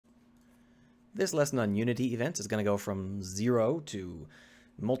This lesson on Unity events is going to go from 0 to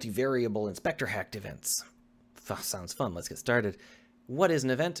multivariable inspector hacked events. Sounds fun. Let's get started. What is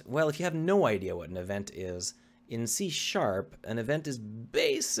an event? Well, if you have no idea what an event is, in C#, an event is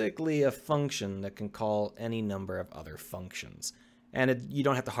basically a function that can call any number of other functions. And you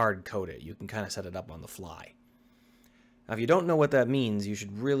don't have to hard code it. You can kind of set it up on the fly. Now, if you don't know what that means, you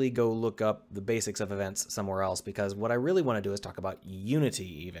should really go look up the basics of events somewhere else, because what I really want to do is talk about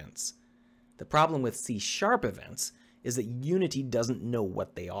Unity events. The problem with C# events is that Unity doesn't know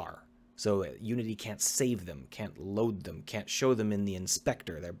what they are. So Unity can't save them, can't load them, can't show them in the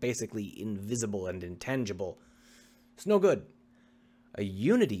inspector. They're basically invisible and intangible. It's no good. A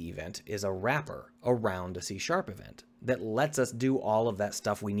Unity event is a wrapper around a C# event that lets us do all of that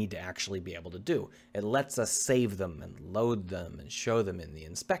stuff we need to actually be able to do. It lets us save them and load them and show them in the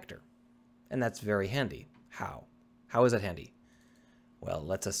inspector. And that's very handy. How? How is it handy? Well, it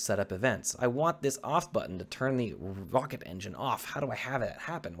lets us set up events. I want this off button to turn the rocket engine off. How do I have it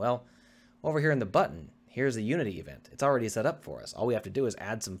happen? Well, over here in the button, here's a Unity event. It's already set up for us. All we have to do is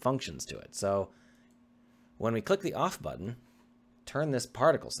add some functions to it. So when we click the off button, turn this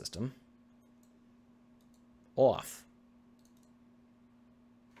particle system off.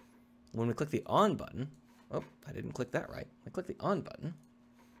 When we click the on button, oh, I didn't click that right. I click the on button,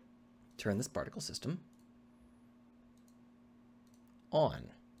 turn this particle system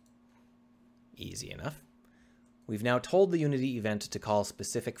on. Easy enough. We've now told the Unity event to call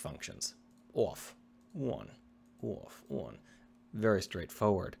specific functions. Off, on, off, on. Very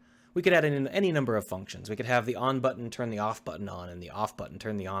straightforward. We could add in any number of functions. We could have the on button turn the off button on, and the off button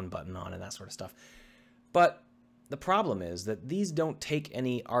turn the on button on, and that sort of stuff. But the problem is that these don't take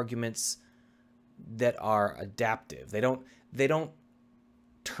any arguments that are adaptive. They don't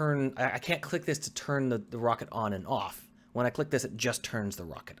turn. I can't click this to turn the rocket on and off. When I click this, it just turns the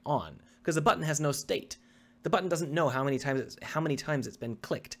rocket on, because the button has no state. The button doesn't know how many times it's been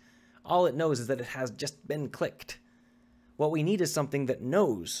clicked. All it knows is that it has just been clicked. What we need is something that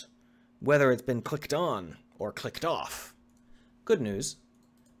knows whether it's been clicked on or clicked off. Good news,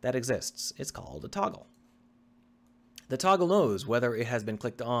 that exists. It's called a toggle. The toggle knows whether it has been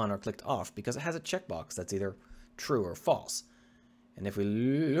clicked on or clicked off because it has a checkbox that's either true or false. And if we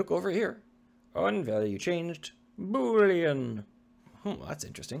look over here, on value changed, Boolean. That's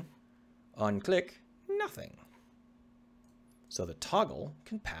interesting. On click, nothing. So the toggle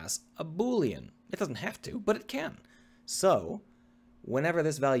can pass a Boolean. It doesn't have to, but it can. So whenever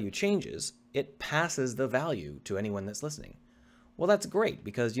this value changes, it passes the value to anyone that's listening. Well, that's great,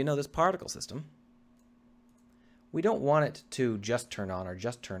 because you know this particle system, we don't want it to just turn on or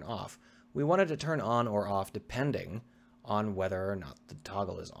just turn off. We want it to turn on or off depending on whether or not the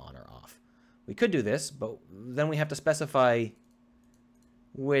toggle is on or off. We could do this, but then we have to specify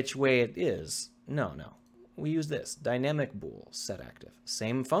which way it is. No. We use this, dynamic bool set active.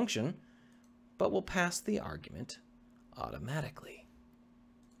 Same function, but we'll pass the argument automatically.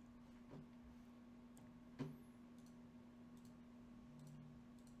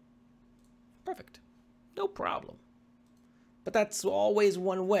 Perfect. No problem. But that's always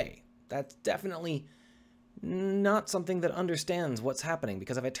one way. That's definitely not something that understands what's happening,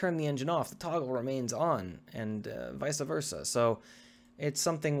 because if I turn the engine off, the toggle remains on, and vice versa. So it's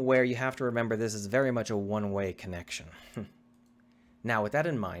something where you have to remember this is very much a one-way connection. Now, with that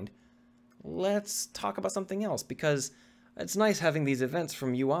in mind, let's talk about something else, because it's nice having these events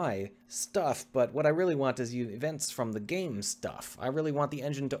from UI stuff, but what I really want is events from the game stuff. I really want the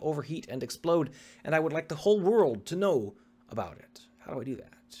engine to overheat and explode, and I would like the whole world to know about it. How do I do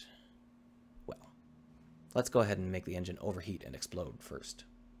that? Let's go ahead and make the engine overheat and explode first.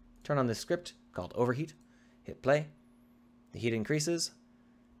 Turn on this script called overheat, hit play, the heat increases,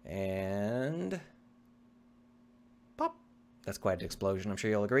 and pop. That's quite an explosion, I'm sure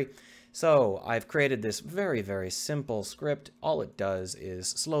you'll agree. So I've created this very, very simple script. All it does is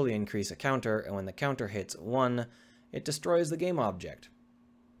slowly increase a counter, and when the counter hits 1, it destroys the game object.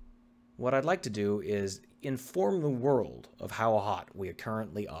 What I'd like to do is inform the world of how hot we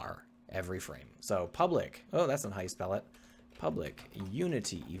currently are every frame. So public, oh, that's not how you spell it. Public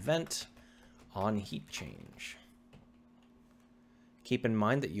Unity event on heat change. Keep in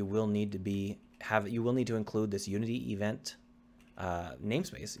mind that you will need to include this Unity event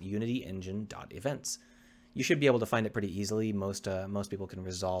namespace, unityengine.events. You should be able to find it pretty easily. Most people can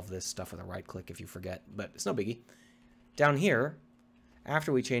resolve this stuff with a right click if you forget, but it's no biggie. Down here,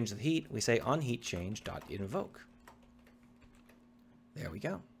 after we change the heat, we say on heat change.invoke. There we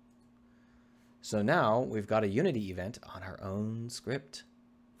go. So now we've got a Unity event on our own script.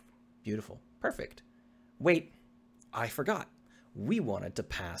 Beautiful. Perfect. Wait, I forgot. We wanted to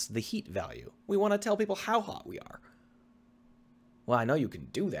pass the heat value. We want to tell people how hot we are. Well, I know you can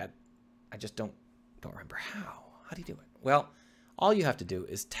do that. I just don't remember how. How do you do it? Well, all you have to do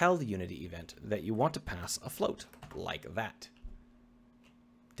is tell the Unity event that you want to pass a float, like that.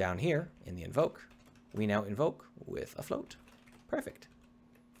 Down here in the invoke, we now invoke with a float. Perfect.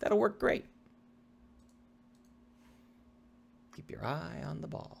 That'll work great. Keep your eye on the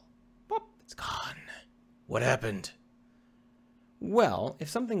ball. Boop, it's gone. What happened? Well, if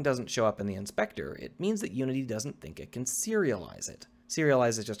something doesn't show up in the inspector, it means that Unity doesn't think it can serialize it.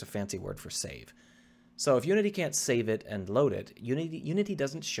 Serialize is just a fancy word for save. So if Unity can't save it and load it, Unity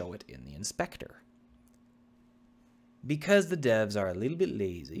doesn't show it in the inspector. Because the devs are a little bit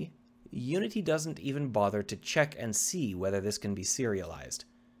lazy, Unity doesn't even bother to check and see whether this can be serialized.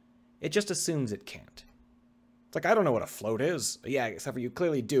 It just assumes it can't. It's like, I don't know what a float is. Yeah, except for you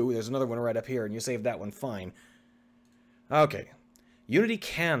clearly do. There's another one right up here, and you saved that one fine. Okay. Unity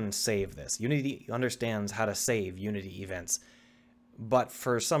can save this. Unity understands how to save Unity events. But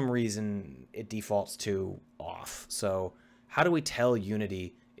for some reason, it defaults to off. So how do we tell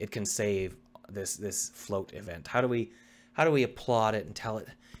Unity it can save this float event? How do we applaud it and tell it,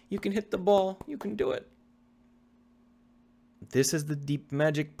 you can hit the ball, you can do it? This is the deep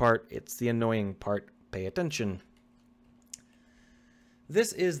magic part. It's the annoying part. Pay attention.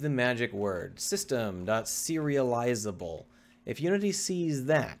 This is the magic word, system.serializable. If Unity sees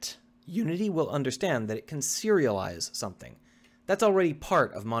that, Unity will understand that it can serialize something. That's already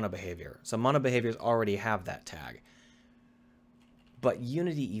part of monobehavior. So monobehaviors already have that tag. But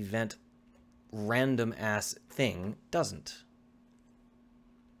Unity event random ass thing doesn't.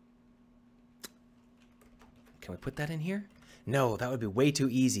 Can we put that in here? No, that would be way too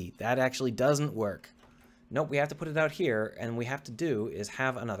easy. That actually doesn't work. Nope, we have to put it out here, and we have to do is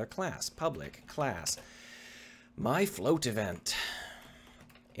have another class, public class. My float event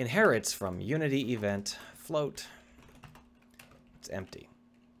inherits from Unity event float. It's empty.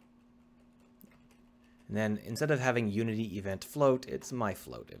 And then instead of having Unity event float, it's my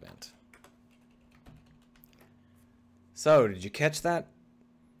float event. So, did you catch that?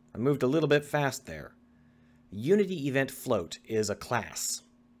 I moved a little bit fast there. Unity event float is a class.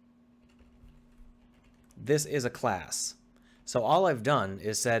 This is a class. So all I've done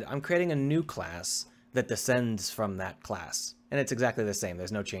is said, I'm creating a new class that descends from that class. And it's exactly the same.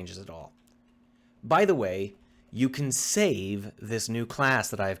 There's no changes at all. By the way, you can save this new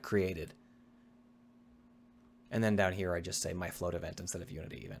class that I've created. And then down here, I just say my float event instead of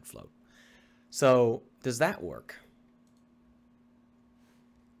Unity event float. So does that work?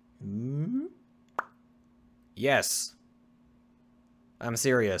 Yes. I'm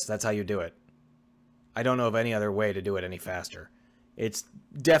serious. That's how you do it. I don't know of any other way to do it any faster. It's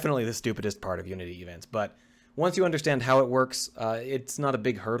definitely the stupidest part of Unity events, but once you understand how it works, it's not a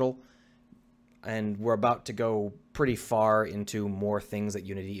big hurdle, and we're about to go pretty far into more things that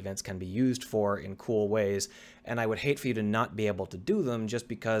Unity events can be used for in cool ways, and I would hate for you to not be able to do them just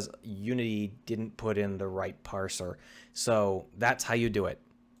because Unity didn't put in the right parser. So that's how you do it.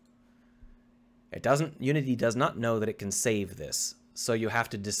 Unity does not know that it can save this, so you have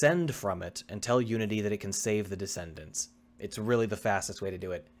to descend from it and tell Unity that it can save the descendants. It's really the fastest way to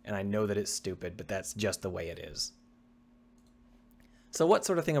do it, and I know that it's stupid, but that's just the way it is. So what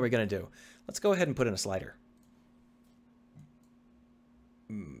sort of thing are we going to do? Let's go ahead and put in a slider.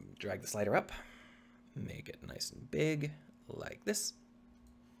 Drag the slider up, make it nice and big, like this.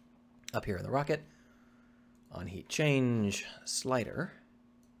 Up here in the rocket, on heat change, slider,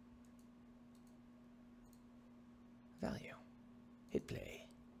 value. Hit play.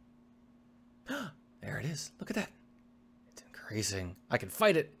 There it is. Look at that. It's increasing. I can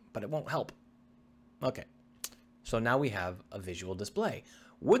fight it, but it won't help. Okay. So now we have a visual display.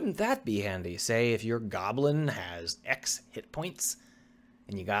 Wouldn't that be handy? Say if your goblin has X hit points,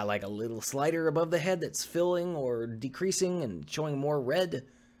 and you got like a little slider above the head that's filling or decreasing and showing more red.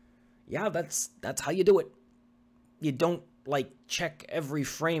 Yeah, that's how you do it. You don't like check every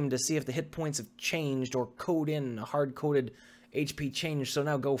frame to see if the hit points have changed or code in a hard-coded HP change, so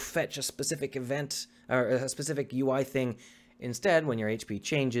now go fetch a specific event or a specific UI thing. Instead, when your HP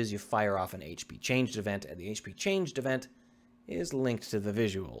changes, you fire off an HP changed event, and the HP changed event is linked to the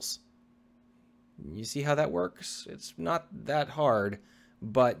visuals. You see how that works? It's not that hard,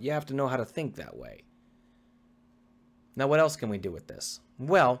 but you have to know how to think that way. Now, what else can we do with this?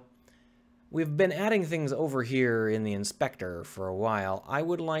 Well, we've been adding things over here in the inspector for a while. I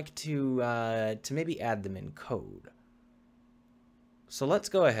would like to maybe add them in code. So let's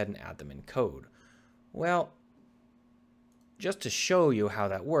go ahead and add them in code. Well, just to show you how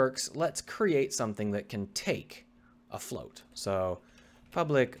that works, let's create something that can take a float. So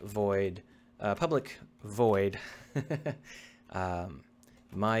public void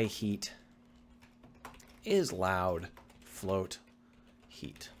my heat is loud, float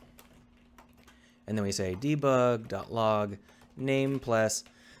heat. And then we say debug.log name plus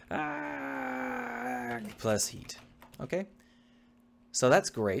heat. Okay? So that's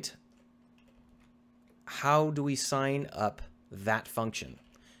great. How do we sign up that function?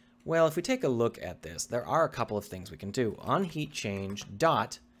 Well, if we take a look at this, there are a couple of things we can do. On heat change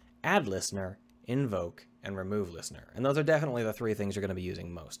dot add listener, invoke, and remove listener. And those are definitely the three things you're going to be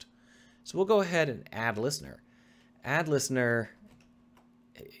using most. So we'll go ahead and add listener. Add listener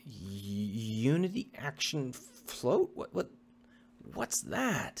Unity action float? What's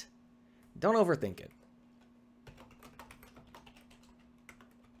that? Don't overthink it.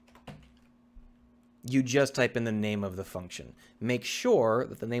 You just type in the name of the function. Make sure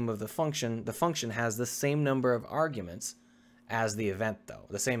that the name of the function has the same number of arguments as the event, though.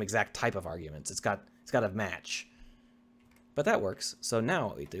 The same exact type of arguments. It's got to match. But that works. So now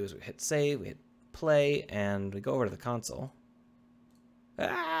what we do is we hit save, we hit play, and we go over to the console.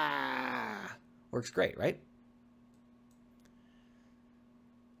 Works great, right?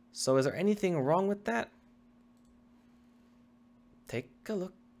 So is there anything wrong with that? Take a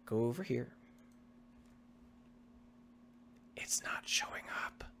look over here. It's not showing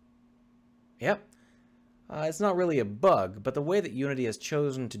up. Yep. It's not really a bug, but the way that Unity has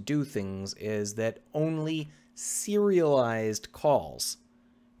chosen to do things is that only serialized calls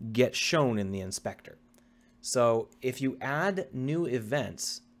get shown in the inspector. So if you add new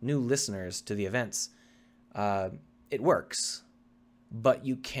events, new listeners to the events, it works, but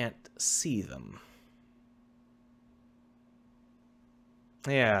you can't see them.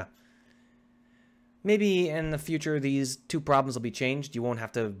 Yeah. Maybe in the future these two problems will be changed. You won't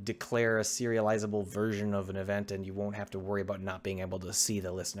have to declare a serializable version of an event, and you won't have to worry about not being able to see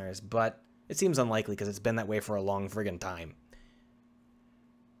the listeners, but it seems unlikely because it's been that way for a long friggin' time.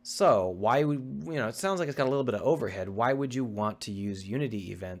 So why would, it sounds like it's got a little bit of overhead. Why would you want to use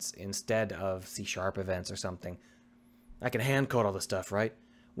Unity events instead of C# events or something? I can hand code all this stuff, right?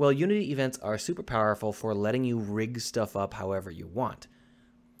 Well, Unity events are super powerful for letting you rig stuff up however you want.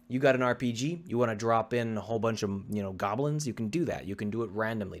 You got an RPG, you want to drop in a whole bunch of, goblins, you can do that. You can do it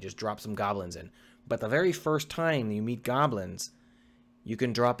randomly, just drop some goblins in. But the very first time you meet goblins, you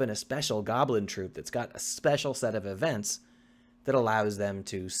can drop in a special goblin troop that's got a special set of events that allows them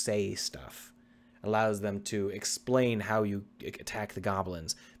to say stuff, allows them to explain how you attack the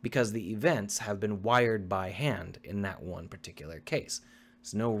goblins, because the events have been wired by hand in that one particular case.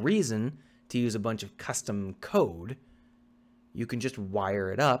 There's no reason to use a bunch of custom code. You can just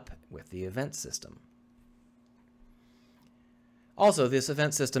wire it up with the event system. Also, this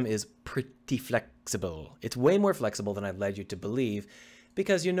event system is pretty flexible. It's way more flexible than I've led you to believe,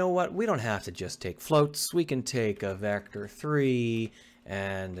 because you know what? We don't have to just take floats. We can take a vector 3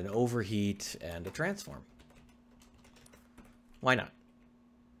 and an overheat and a transform. Why not?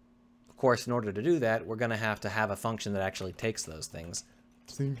 Of course, in order to do that, we're going to have a function that actually takes those things.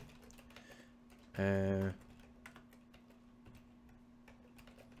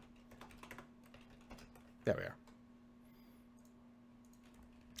 There we are.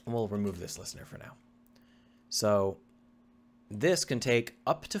 And we'll remove this listener for now. So this can take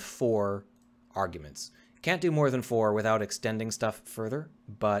up to 4 arguments. Can't do more than 4 without extending stuff further,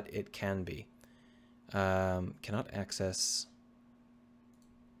 but it can be. Cannot access.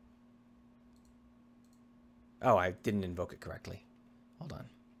 Oh, I didn't invoke it correctly. Hold on.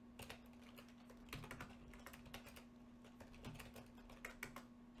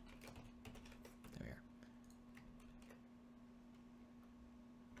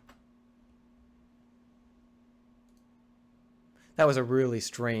 That was a really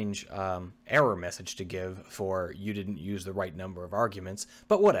strange error message to give for you didn't use the right number of arguments,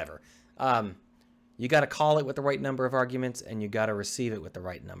 but whatever. You got to call it with the right number of arguments, and you got to receive it with the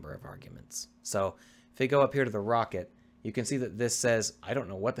right number of arguments. So if you go up here to the rocket, you can see that this says, I don't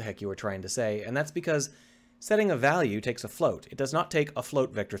know what the heck you were trying to say, and that's because setting a value takes a float. It does not take a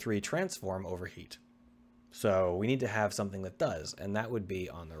float vector 3 transform over heat. So we need to have something that does, and that would be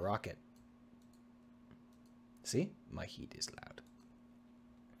on the rocket. See? My heat is loud.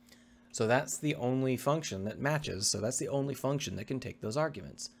 So that's the only function that matches. So that's the only function that can take those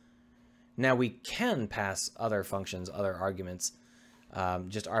arguments. Now we can pass other functions, other arguments,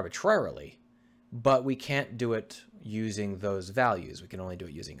 just arbitrarily, but we can't do it using those values. We can only do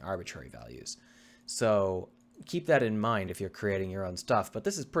it using arbitrary values. So keep that in mind if you're creating your own stuff, but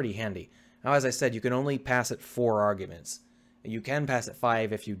this is pretty handy. Now, as I said, you can only pass it 4 arguments. You can pass at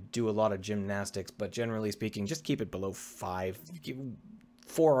 5 if you do a lot of gymnastics, but generally speaking, just keep it below 5.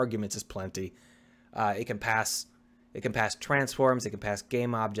 4 arguments is plenty. It can pass transforms, it can pass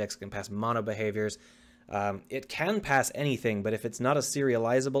game objects, it can pass mono behaviors. It can pass anything, but if it's not a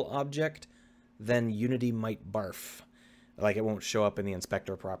serializable object, then Unity might barf. Like, it won't show up in the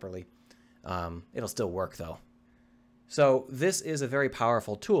inspector properly. It'll still work, though. So this is a very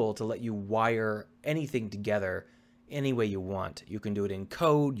powerful tool to let you wire anything together any way you want. You can do it in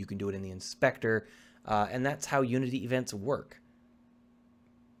code, you can do it in the inspector, and that's how Unity events work.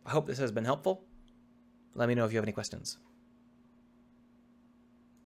 I hope this has been helpful. Let me know if you have any questions.